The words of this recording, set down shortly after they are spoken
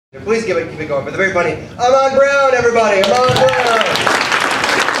Please keep it going for the very funny Ammon Brown, everybody! Ammon Brown!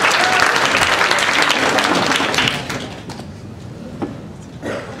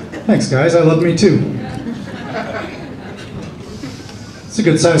 Thanks, guys. I love me too. It's a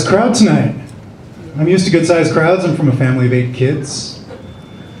good-sized crowd tonight. I'm used to good-sized crowds. I'm from a family of 8 kids.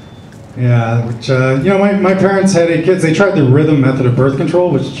 Yeah, which, my parents had 8 kids. They tried the rhythm method of birth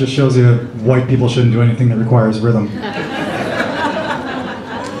control, which just shows you that white people shouldn't do anything that requires rhythm.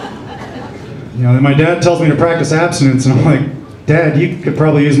 Then my dad tells me to practice abstinence, and I'm like, Dad, you could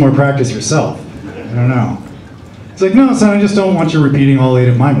probably use more practice yourself. I don't know. He's like, no, son, I just don't want you repeating all 8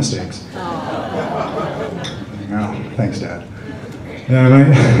 of my mistakes. Oh, thanks, Dad.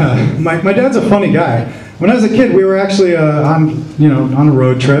 Yeah, my dad's a funny guy. When I was a kid, we were actually on a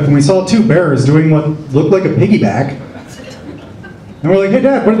road trip, and we saw 2 bears doing what looked like a piggyback. And we're like, hey,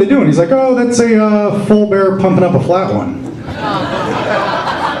 Dad, what are they doing? He's like, oh, that's a full bear pumping up a flat one.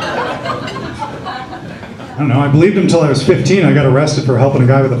 I don't know, I believed him until I was 15. I got arrested for helping a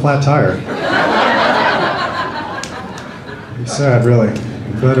guy with a flat tire. Pretty sad, really.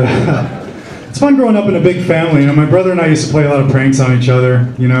 But it's fun growing up in a big family. My brother and I used to play a lot of pranks on each other.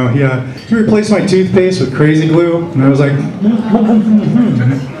 He replaced my toothpaste with crazy glue, and I was like,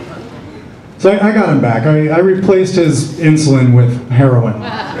 so I got him back. I replaced his insulin with heroin.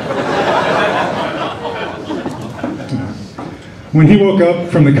 When he woke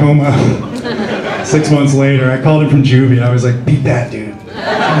up from the coma 6 months later, I called him from juvie, and I was like, beat that dude.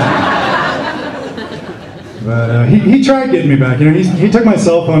 But he tried getting me back. He took my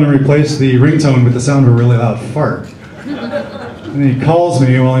cell phone and replaced the ringtone with the sound of a really loud fart. And then he calls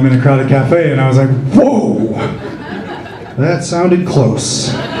me while I'm in a crowded cafe, and I was like, whoa! That sounded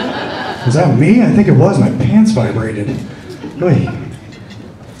close. Was that me? I think it was. My pants vibrated. Oy.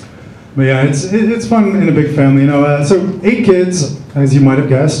 But yeah, it's fun in a big family. So 8 kids, as you might have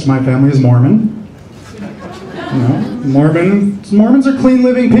guessed. My family is Mormon. Mormons are clean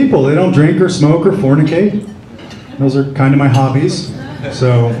living people. They don't drink or smoke or fornicate. Those are kind of my hobbies.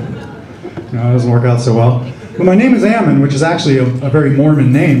 So, it doesn't work out so well. But my name is Ammon, which is actually a very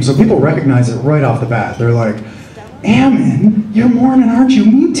Mormon name, so people recognize it right off the bat. They're like, Ammon, you're Mormon, aren't you?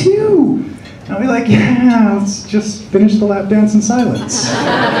 Me too. And I'll be like, yeah, let's just finish the lap dance in silence.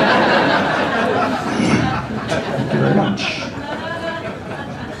 Thank you very much.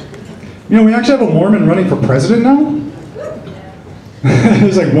 We actually have a Mormon running for president now.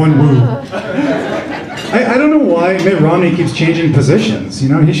 There's like one woo. I don't know why Mitt Romney keeps changing positions.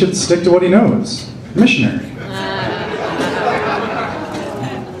 He should stick to what he knows. Missionary.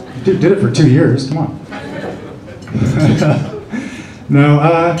 Dude did it for 2 years. Come on. No.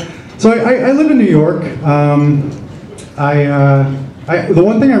 So I live in New York. The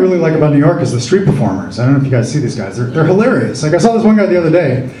one thing I really like about New York is the street performers. I don't know if you guys see these guys. They're hilarious. Like I saw this one guy the other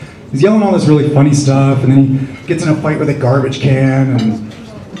day. He's yelling all this really funny stuff, and then he gets in a fight with a garbage can, and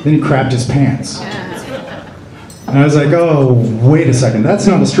then he crapped his pants. And I was like, oh, wait a second, that's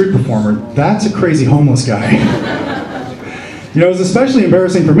not a street performer, that's a crazy homeless guy. It was especially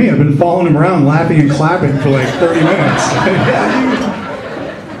embarrassing for me. I've been following him around, laughing and clapping for like 30 minutes.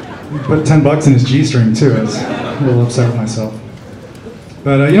 He put $10 in his G-string too. I was a little upset with myself.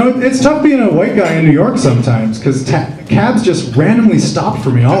 But, it's tough being a white guy in New York sometimes, because cabs just randomly stop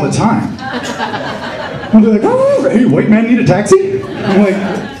for me all the time. And they're like, oh, hey, white man need a taxi? I'm like,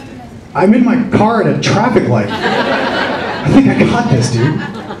 I'm in my car at a traffic light. I think I got this, dude.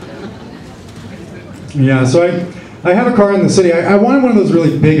 Yeah, so I have a car in the city. I wanted one of those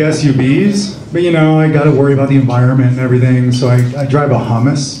really big SUVs, but, I got to worry about the environment and everything, so I drive a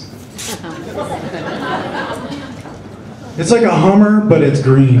hummus. It's like a Hummer, but it's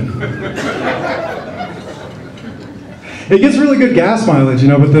green. It gets really good gas mileage,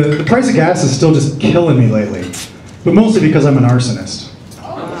 but the price of gas is still just killing me lately. But mostly because I'm an arsonist.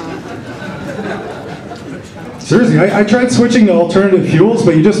 Seriously, I tried switching to alternative fuels,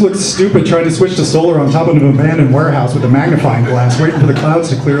 but you just look stupid trying to switch to solar on top of an abandoned warehouse with a magnifying glass, waiting for the clouds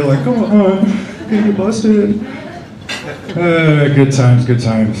to clear, like, come on, gonna get busted. Good times, good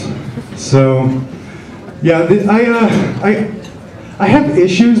times. So, yeah, I have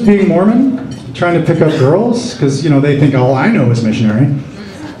issues being Mormon, trying to pick up girls, because, they think all I know is missionary.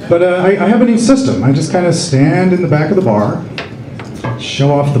 But I have a new system. I just kind of stand in the back of the bar,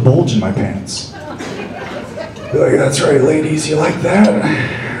 show off the bulge in my pants. Be like, that's right, ladies, you like that?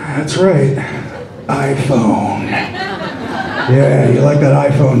 That's right, iPhone. Yeah, you like that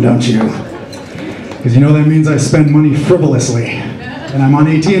iPhone, don't you? Because that means I spend money frivolously. And I'm on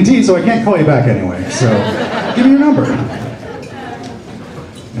AT&T, so I can't call you back anyway. So, give me your number.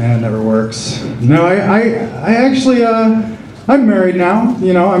 And it never works. No, I actually, I'm married now,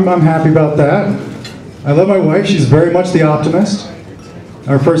 you know, I'm happy about that. I love my wife, she's very much the optimist.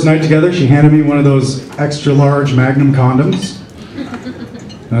 Our first night together, she handed me one of those extra large Magnum condoms.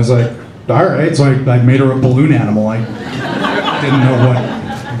 And I was like, all right, so I made her a balloon animal. I didn't know what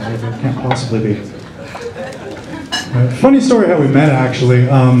it can't possibly be. Funny story how we met, actually.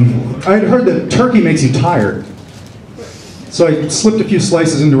 I'd heard that turkey makes you tired. So I slipped a few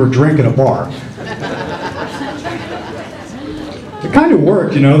slices into her drink at a bar. It kind of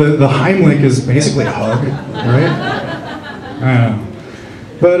worked, you know, the Heimlich is basically a hug, right? I know.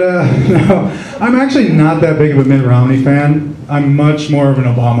 But no, I'm actually not that big of a Mitt Romney fan. I'm much more of an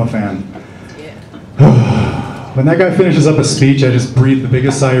Obama fan. When that guy finishes up a speech, I just breathe the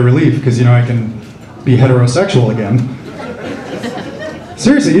biggest sigh of relief, because, you know, I can be heterosexual again.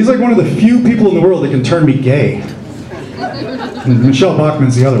 Seriously, he's like one of the few people in the world that can turn me gay. And Michelle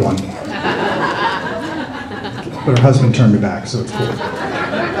Bachmann's the other one. But her husband turned me back, so it's cool.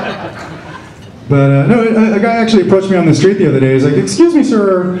 But no, a guy actually approached me on the street the other day. He's like, "Excuse me,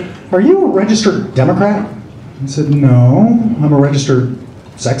 sir, are you a registered Democrat?" I said, "No, I'm a registered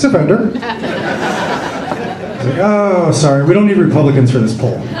sex offender." He's like, "Oh, sorry, we don't need Republicans for this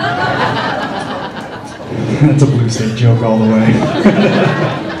poll." That's a blue state joke all the way.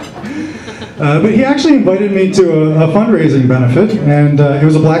 But he actually invited me to a fundraising benefit, and it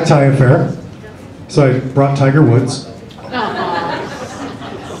was a black tie affair. So I brought Tiger Woods.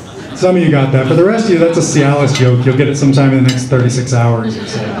 Some of you got that. For the rest of you, that's a Cialis joke. You'll get it sometime in the next 36 hours or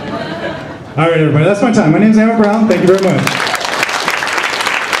so. All right, everybody, that's my time. My name's Ammon Brown. Thank you very much.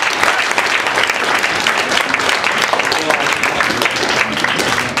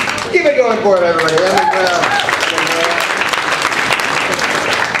 Keep it going for it, everybody.